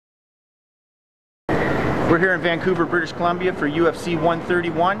We're here in Vancouver, British Columbia for UFC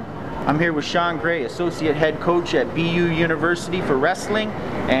 131. I'm here with Sean Gray, Associate Head Coach at BU University for Wrestling,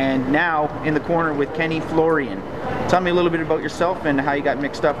 and now in the corner with Kenny Florian. Tell me a little bit about yourself and how you got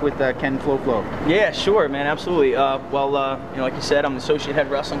mixed up with Ken Flo. Yeah, sure, man, absolutely. Like you said, I'm the Associate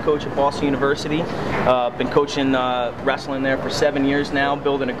Head Wrestling Coach at Boston University. Been coaching wrestling there for 7 years now,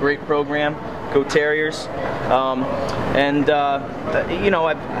 building a great program. Go Terriers.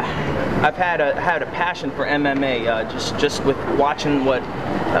 I've had a passion for MMA, just with watching what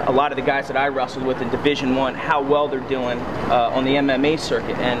a lot of the guys that I wrestled with in Division I, how well they're doing on the MMA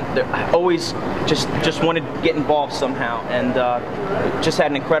circuit, and I always just wanted to get involved somehow, and just had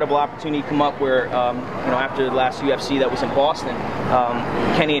an incredible opportunity come up where after the last UFC that was in Boston,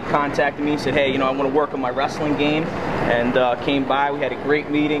 Kenny had contacted me and said, hey, I want to work on my wrestling game, and came by. We had a great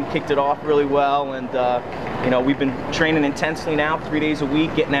meeting, kicked it off really well, and we've been training intensely now, 3 days a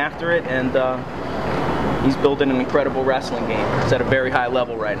week, getting after it, and he's building an incredible wrestling game. It's at a very high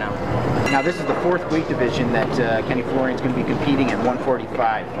level right now. Now this is the fourth weight division that Kenny Florian's going to be competing in,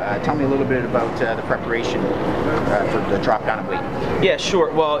 145. Tell me a little bit about the preparation for the drop down of weight. Yeah,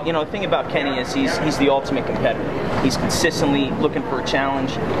 sure. Well, the thing about Kenny is he's the ultimate competitor. He's consistently looking for a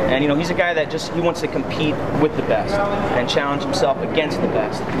challenge, and he's a guy that he wants to compete with the best and challenge himself against the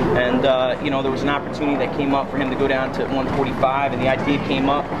best. And there was an opportunity that came up for him to go down to 145, and the idea came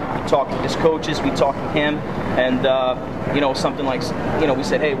up. We talked with his coaches, we talked with him, and something like, we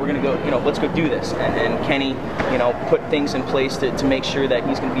said, hey, we're going to go, let's go do this. And Kenny, put things in place to make sure that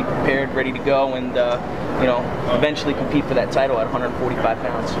he's going to be prepared, ready to go, and eventually compete for that title at 145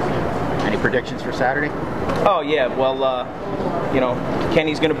 pounds. Any predictions for Saturday? Oh yeah, well,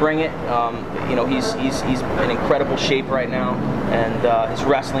 Kenny's going to bring it. He's in incredible shape right now, and his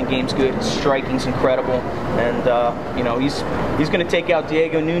wrestling game's good. His striking's incredible, and he's going to take out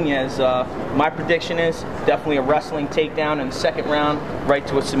Diego Nunez. My prediction is definitely a wrestling takedown in the second round, right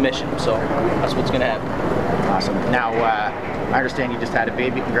to a submission. So that's what's going to happen. Awesome. Now, I understand you just had a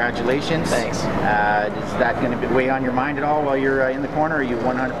baby. Congratulations. Thanks. Is that going to weigh on your mind at all while you're in the corner, or are you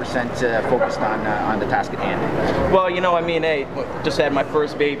 100% focused on the task at hand? Well, hey, just had my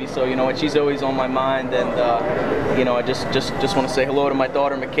first baby, so she's always on my mind, and I just want to say hello to my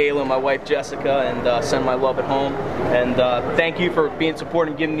daughter Michaela, my wife Jessica, and send my love at home. And thank you for being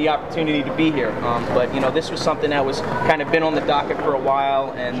supportive and giving me the opportunity to be here. But this was something that was kind of been on the docket for a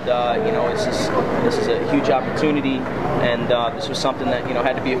while, and this is a huge opportunity, and this was something that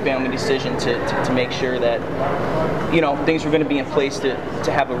had to be a family decision to make sure that things were going to be in place to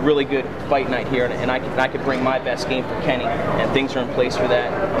have a really good fight night here, and I could bring my best game for Kenny, and things are in place for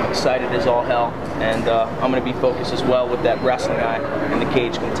that. I'm excited as all hell, and I'm going to be focused as well with that wrestling eye in the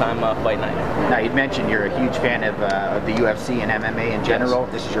cage come time fight night. Now you'd mentioned you're a huge fan of the UFC and MMA in general.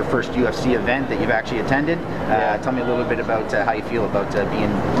 Yes. This is your first UFC event that you've actually attended. Tell me a little bit about how you feel about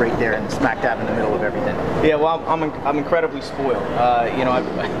being right there and smack dab in the middle of everything. Yeah, well, I'm incredibly spoiled.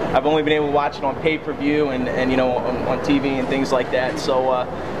 I've only been able to watch it on pay-per-view and on TV and things like that. So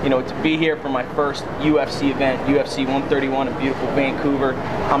to be here for my first UFC event, UFC 131 in beautiful Vancouver,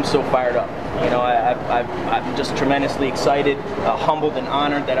 I'm so fired up. I'm just tremendously excited, humbled and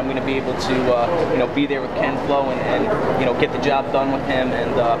honored that I'm going to be able to be there with Ken Flo and get the job done with him,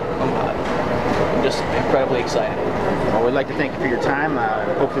 and I'm just incredibly excited. Well, we'd like to thank you for your time.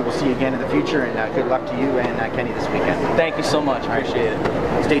 Hopefully we'll see you again in the future, and good luck to you and Kenny this weekend. Thank you so much. Appreciate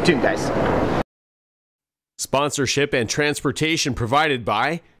it. Stay tuned, guys. Sponsorship and transportation provided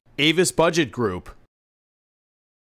by Avis Budget Group.